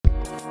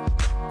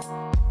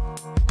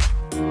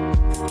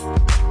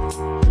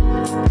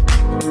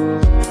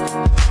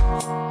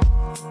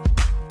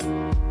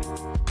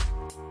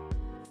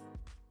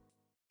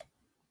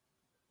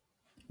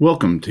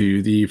Welcome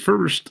to the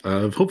first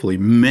of hopefully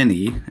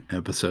many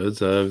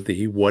episodes of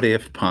the What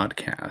If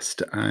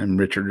podcast. I'm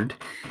Richard,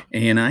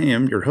 and I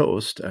am your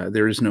host.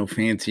 There is no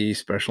fancy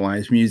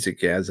specialized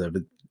music as of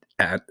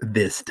at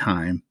this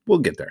time. We'll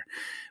get there.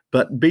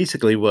 But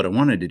basically, what I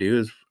wanted to do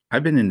is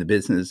I've been in the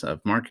business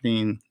of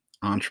marketing,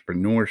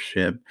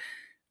 entrepreneurship,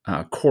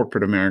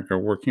 corporate America,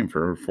 working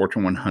for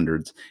Fortune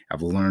 100s.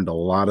 I've learned a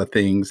lot of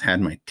things,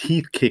 had my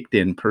teeth kicked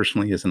in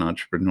personally as an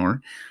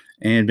entrepreneur,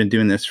 and been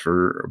doing this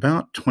for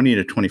about 20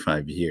 to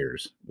 25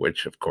 years,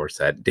 which of course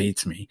that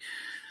dates me.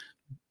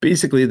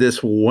 Basically, this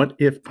What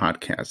If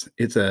podcast,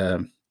 it's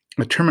a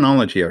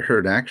terminology I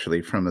heard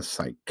actually from a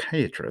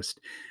psychiatrist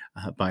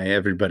by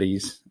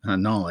everybody's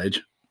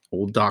knowledge.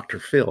 Old Dr.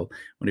 Phil,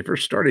 when he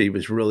first started, he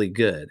was really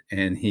good.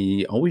 And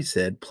he always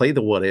said, play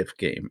the what if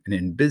game. And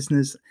in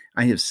business,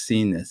 I have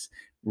seen this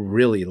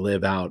really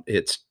live out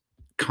its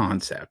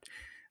concept.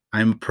 I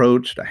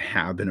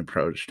have been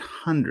approached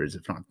hundreds,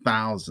 if not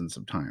thousands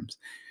of times.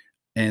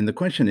 And the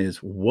question is,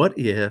 what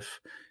if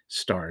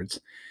starts?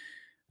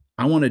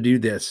 I want to do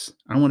this.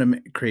 I want to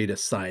create a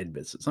side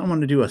business. I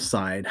want to do a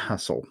side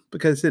hustle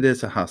because it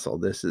is a hustle.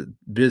 This is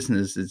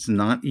business. It's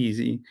not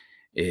easy.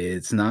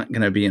 It's not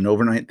going to be an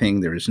overnight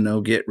thing. There is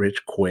no get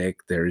rich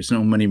quick. There is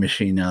no money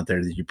machine out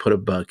there that you put a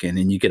buck in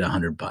and you get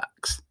 $100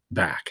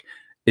 back.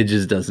 It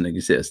just doesn't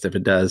exist. If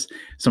it does,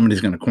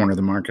 somebody's going to corner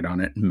the market on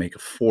it and make a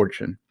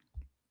fortune.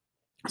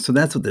 So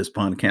that's what this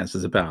podcast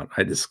is about.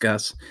 I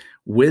discuss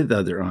with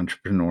other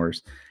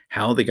entrepreneurs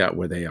how they got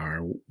where they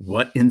are,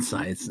 what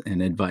insights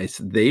and advice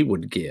they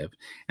would give.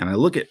 And I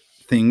look at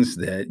things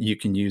that you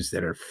can use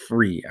that are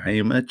free. I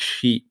am a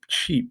cheap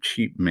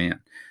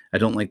man. I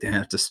don't like to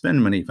have to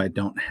spend money if I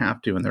don't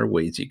have to. And there are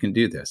ways you can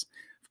do this.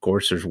 Of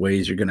course, there's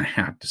ways you're going to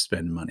have to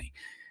spend money.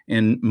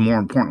 And more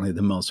importantly,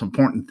 the most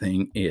important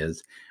thing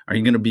is, are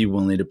you going to be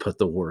willing to put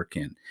the work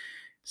in?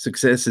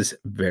 Success is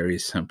very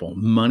simple.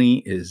 Money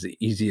is the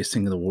easiest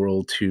thing in the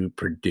world to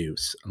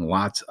produce, and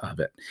lots of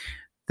it.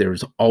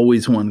 There's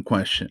always one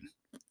question.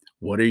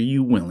 What are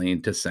you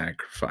willing to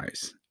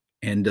sacrifice?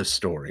 End of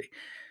story.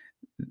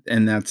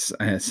 And that's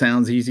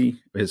sounds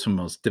easy. It's the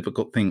most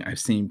difficult thing I've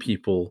seen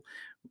people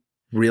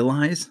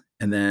realize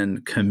and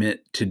then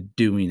commit to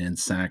doing and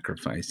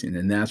sacrificing.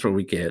 And that's where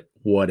we get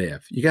what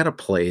if. You got to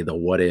play the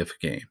what if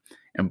game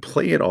and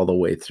play it all the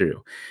way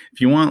through.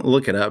 If you want,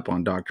 look it up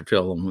on Dr.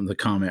 Phil in the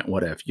comment,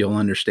 what if, you'll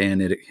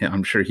understand it.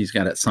 I'm sure he's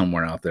got it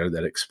somewhere out there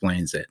that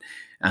explains it.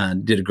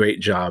 Did a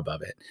great job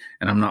of it.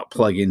 And I'm not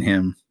plugging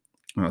him.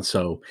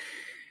 So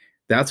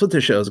that's what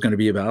the show is going to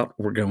be about.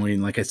 We're going,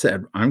 like I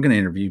said, I'm going to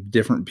interview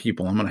different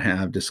people. I'm going to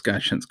have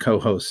discussions,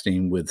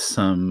 co-hosting with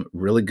some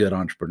really good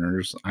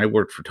entrepreneurs. I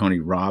worked for Tony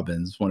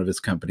Robbins, one of his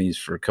companies,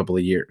 for a couple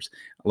of years.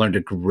 I learned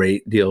a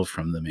great deal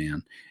from the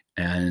man.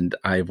 And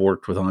I've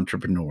worked with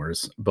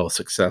entrepreneurs, both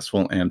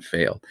successful and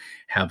failed.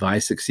 Have I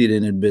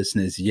succeeded in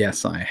business?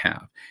 Yes, I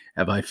have.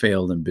 Have I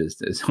failed in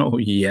business? Oh,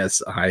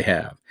 yes, I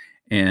have.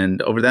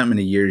 And over that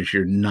many years,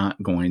 you're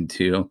not going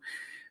to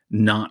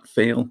not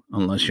fail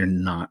unless you're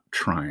not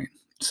trying.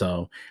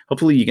 So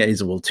hopefully you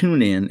guys will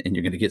tune in and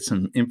you're going to get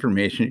some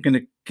information. You're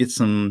going to get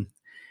some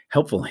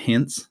helpful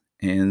hints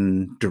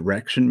and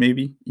direction.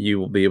 Maybe you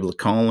will be able to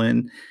call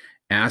in,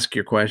 ask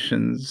your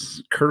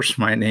questions, curse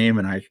my name,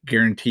 and I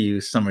guarantee you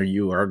some of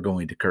you are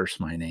going to curse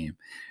my name.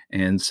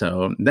 And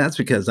so that's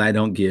because I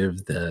don't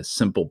give the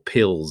simple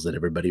pills that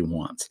everybody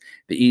wants,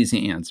 the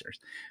easy answers.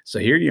 So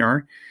here you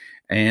are.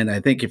 And I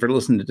think if you're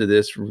listening to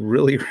this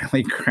really,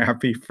 really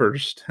crappy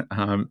first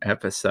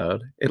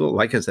episode,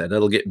 like I said,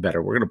 it'll get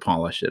better. We're going to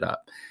polish it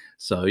up.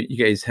 So you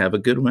guys have a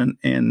good one.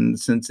 And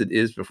since it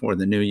is before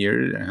the new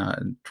year,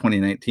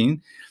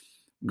 2019,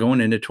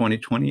 going into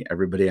 2020,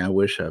 everybody, I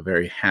wish a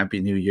very happy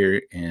new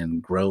year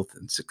and growth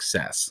and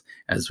success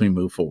as we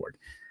move forward.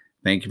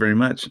 Thank you very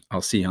much.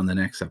 I'll see you on the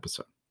next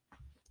episode.